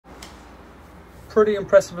pretty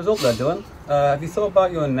impressive result there, Dylan. Have you thought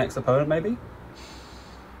about your next opponent, maybe?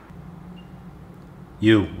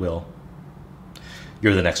 You, Will.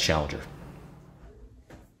 You're the next challenger.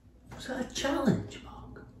 Was that a challenge,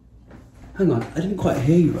 Mark? Hang on, I didn't quite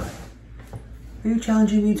hear you right. Are you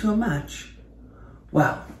challenging me to a match?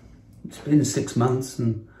 Well, it's been 6 months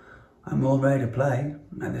and I'm all ready to play.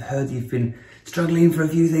 I've heard you've been struggling for a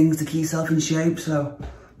few things to keep yourself in shape,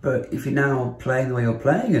 but if you're now playing the way you're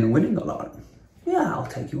playing and winning a lot, yeah, I'll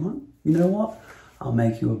take you on. You know what? I'll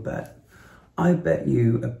make you a bet. I bet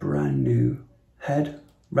you a brand new head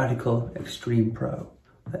radical extreme pro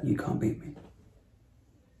that you can't beat me.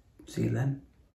 See you then.